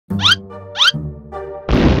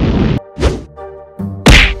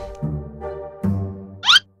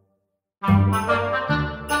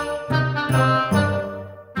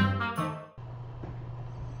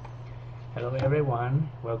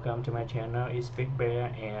welcome to my channel. It's Big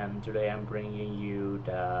Bear, and today I'm bringing you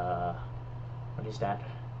the what is that?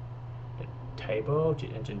 The table, the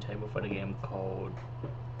engine table for the game called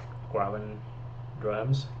Dwarven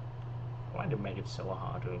Realms. Why do make it so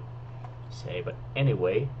hard to say? But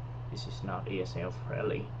anyway, this is not ESL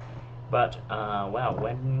friendly. But well,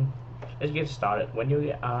 let's get started. When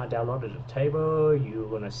you downloaded the table, you're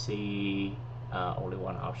gonna see only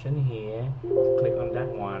one option here. Click on that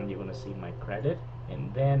one, you're gonna see my credit,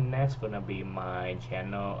 and then next gonna be my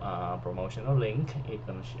channel promotional link. It's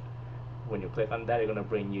gonna when you click on that, it's gonna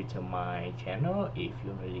bring you to my channel. If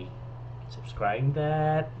you already subscribing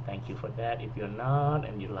that, thank you for that. If you're not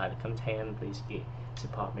and you like the content, please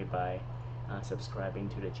support me by subscribing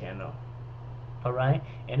to the channel. Alright,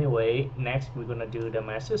 anyway, next we're gonna do the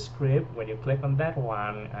master script. When you click on that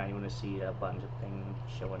one, you're gonna see a bunch of things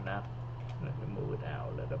showing up. Let me move it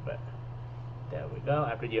out a little bit. There we go.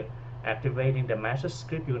 After you activating the master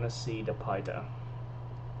script, you're gonna see the pointer.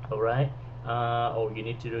 Alright, all you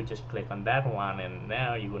need to do is just click on that one, and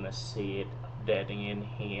now you're gonna see it updating in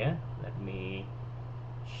here. Let me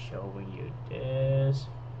showing you this.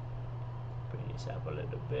 Bring this up a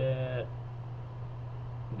little bit.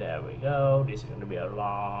 There we go. This is going to be a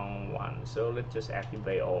long one, so let's just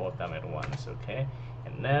activate all of them at once. Okay,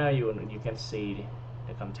 and now you can see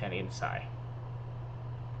the content inside.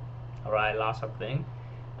 All right, lots of things.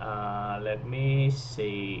 Let me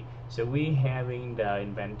see. So we having the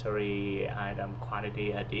inventory item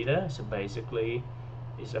quantity editor. So basically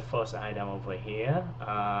it's the first item over here.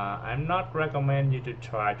 I'm not recommend you to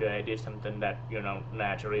try to edit something that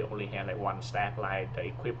naturally only have like one stack, like the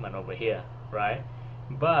equipment over here, right?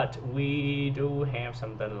 But we do have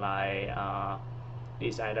something like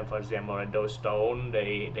this item, for example, those stone,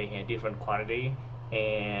 they have different quantity,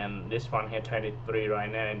 and this one has 23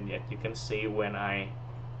 right now, and yet you can see when I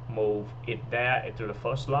move it there into the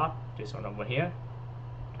first slot, this one over here,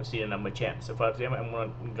 you see the number change. So for example, I'm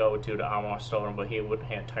going to go to the armor stone over here, would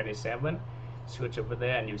have 27, switch over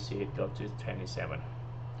there, and you see it go to 27.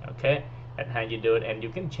 Okay, that's how you do it, and you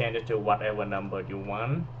can change it to whatever number you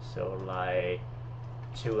want. So like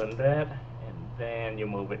 200, and then you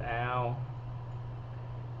move it out,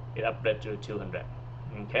 it updates to 200.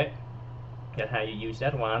 Okay, that's how you use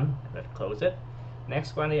that one. Let's close it.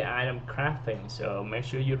 Next one is item crafting. So make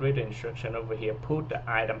sure you read the instruction over here. Put the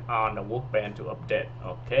item on the workbench to update.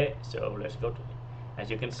 Okay, so let's go to, as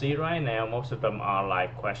you can see right now, most of them are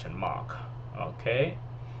like question mark. Okay,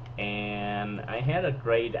 and I had a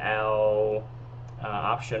grayed out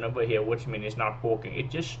option over here, which means it's not working. It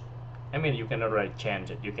just, you can already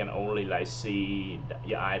change it. You can only like see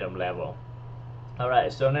your item level.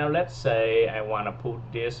 Alright, so now let's say I want to put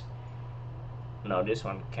this. No, this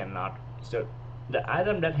one cannot. So the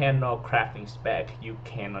item that has no crafting spec, you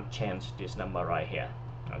cannot change this number right here.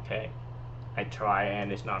 Okay, I try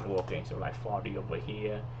and it's not working. So like 40 over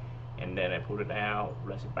here, and then I put it out,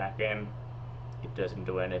 press it back in, it doesn't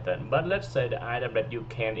do anything. But let's say the item that you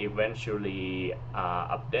can eventually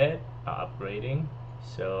update, upgrading.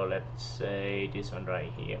 So let's say this one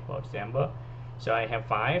right here, for example. So I have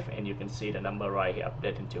 5, and you can see the number right here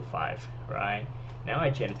updating to 5. Right now I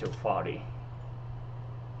change it to 40.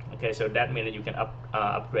 Okay, so that means that you can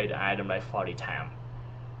upgrade the item like 40 times.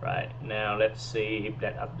 Right now let's see if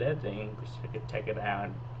that updating. We can take it out.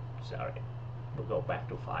 Sorry, we'll go back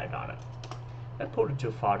to 5 on it. Let's put it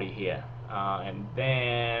to 40 here, and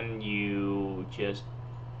then you just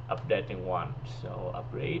updating one. So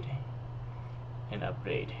upgrade and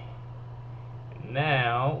upgrade.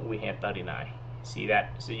 Now we have 39. See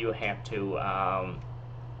that? So you have to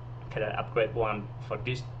kind of upgrade one for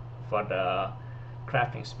this, for the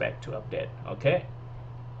crafting spec to update. Okay,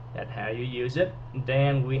 that's how you use it.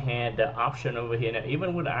 Then we had the option over here. Now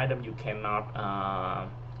even with the item you cannot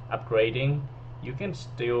upgrading, you can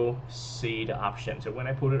still see the option. So when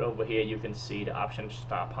I put it over here, you can see the options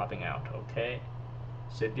start popping out. Okay,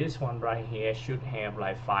 so this one right here should have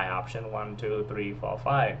like 5 options, 1 2 3 4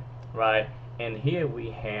 5, right? And here we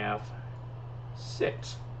have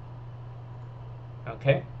 6.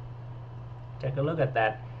 Okay, take a look at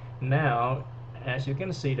that. Now as you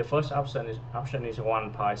can see, the first option is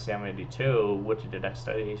 1.72, which the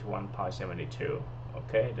dexterity is 1.72.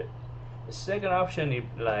 Okay, the second option is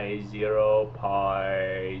like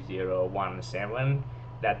 0.017.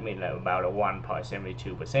 That means like about a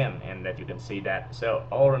 1.72%, and that you can see that. So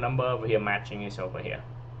all the number over here matching is over here.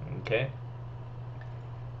 Okay,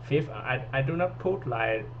 fifth, I do not put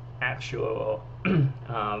like actual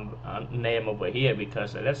name over here,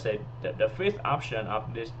 because let's say the fifth option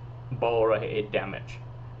of this bow right here is damage,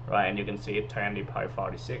 right? And you can see it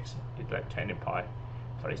 20.46. It's like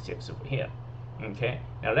 20.46 over here. Okay,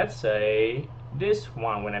 now let's say this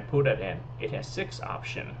one, when I put it in, it has 6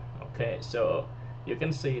 options. Okay, so you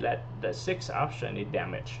can see that the 6 option is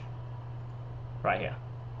damage right here.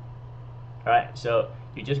 Alright, so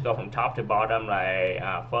you just go from top to bottom, like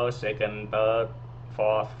first, second, third,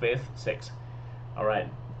 fourth, fifth, sixth. Alright,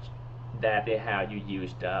 that is how you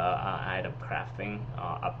use the item crafting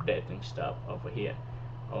or updating stuff over here.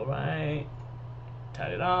 Alright,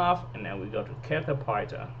 turn it off, and then we go to character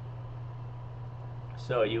pointer.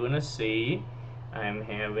 So you're gonna see I'm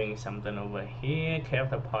having something over here,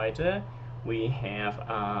 character pointer. We have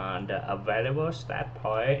the available stat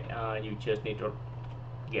point. You just need to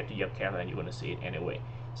get to your character and you're gonna see it anyway.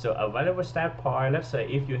 So available stat point, let's say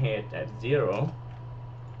if you hit at 0,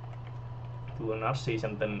 you will not see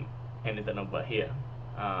anything over here.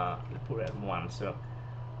 Put it at 1, so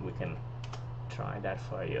we can try that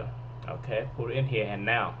for you. Okay, put it in here, and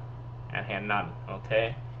now and have none.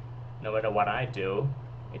 Okay, no matter what I do,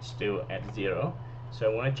 it's still at 0. So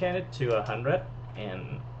I'm going to change it to 100,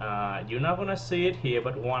 and you're not going to see it here,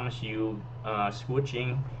 but once you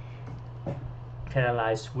switching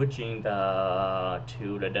to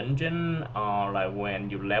the dungeon, or like when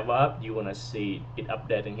you level up, you're going to see it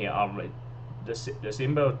updating here. The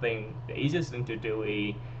simple thing, the easiest thing to do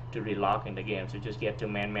is to relog in the game. So just get to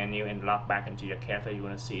main menu and log back into your character. You're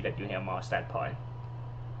going to see that you have more stat point.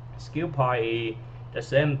 Skill point is the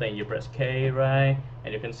same thing. You press K, right,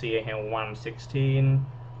 and you can see I have 116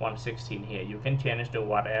 here. You can change to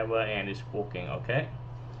whatever, and it's working. Okay,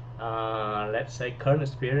 let's say current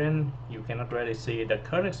experience. You cannot really see the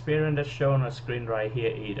current experience that's shown on the screen right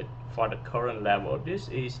here is for the current level. This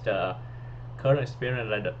is the current experience,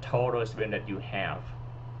 like the total experience that you have.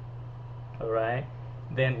 Alright,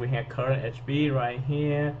 then we have current HP right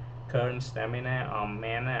here, current stamina or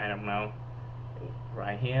mana, I don't know,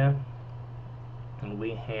 right here, and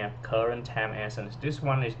we have current time essence. This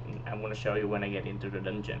one is I'm going to show you when I get into the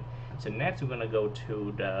dungeon. So next we're going to go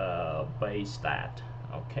to the base stat.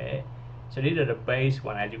 Okay, so these are the base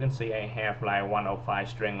one. As you can see, I have like 105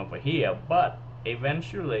 strength over here, but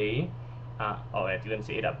eventually as you can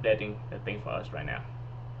see, it updating the thing for us right now.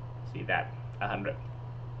 See that 100.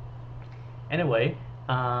 Anyway,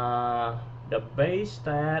 the base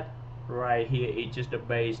stat right here is just the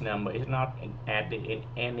base number. It's not added in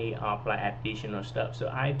any of like additional stuff. So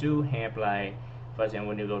I do have, like, for example,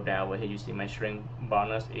 when you go down over here, you see my strength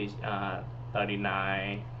bonus is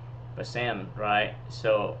 39%, right?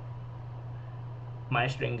 So my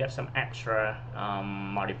string gets some extra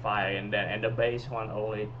modifier in there, and the base one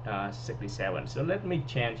only 67. So let me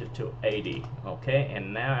change it to 80. Okay,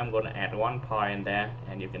 and now I'm going to add 1 point in there,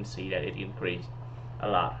 and you can see that it increased a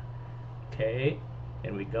lot. Okay,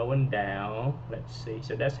 and we're going down. Let's see.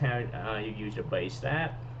 So that's how you use the base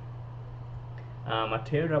stat.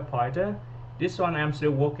 Material pointer. This one I'm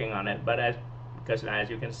still working on it, but because as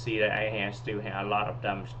you can see that I still have a lot of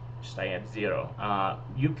them stay at 0.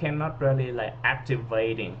 You cannot really like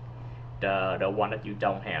activating the one that you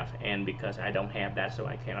don't have, and because I don't have that, so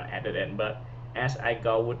I cannot add it in. But as I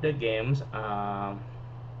go with the games,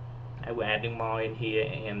 I will adding more in here,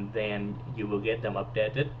 and then you will get them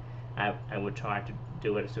updated. I will try to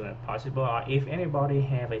do it as soon as possible, or if anybody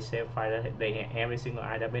have a save file that they have every single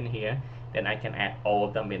item in here, then I can add all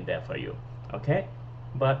of them in there for you. Okay,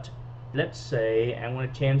 but let's say I'm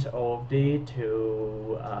going to change all of these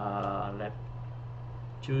to let's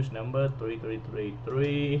choose number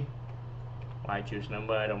 3333. Why choose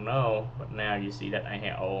number, I don't know, but now you see that I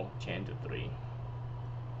have all changed to 3.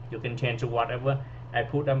 You can change to whatever. I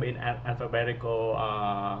put them in alphabetical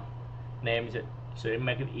names, so it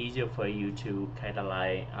makes it easier for you to kind of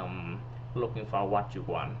like looking for what you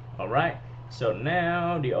want. Alright, so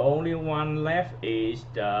now the only one left is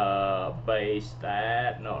the base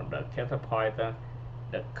stat, no, the character pointer,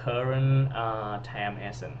 the current time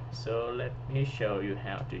essence. So let me show you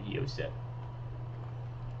how to use it.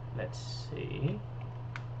 Let's see.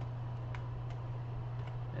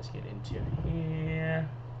 Let's get into here.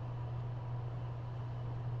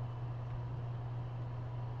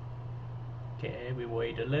 Okay, we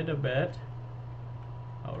wait a little bit.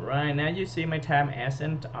 Alright, now you see my time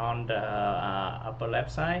essence on the upper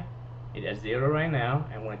left side. It's at 0 right now.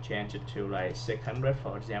 I'm going to change it to like 600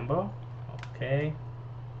 for example. Okay,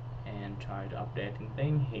 and try the updating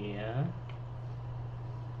thing here.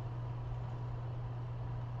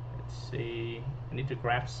 Let's see. I need to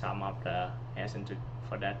grab some of the essence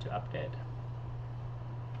for that to update.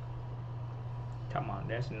 Come on,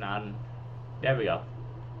 there's none. There we go.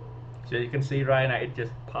 So you can see right now it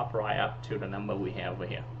just popped right up to the number we have over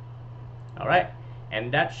here. Alright,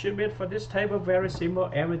 and that should be it for this table. Very simple.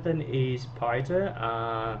 Everything is pointer.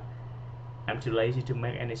 I'm too lazy to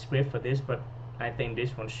make any script for this, but I think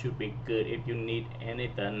this one should be good. If you need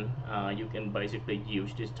anything, you can basically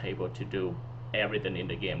use this table to do everything in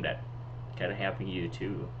the game that kind of helping you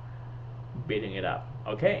to beating it up.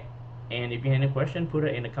 Okay, and if you have any question, put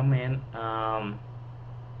it in the comment.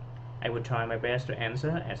 I will try my best to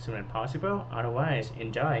answer as soon as possible. Otherwise,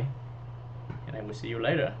 enjoy, and I will see you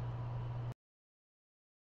later.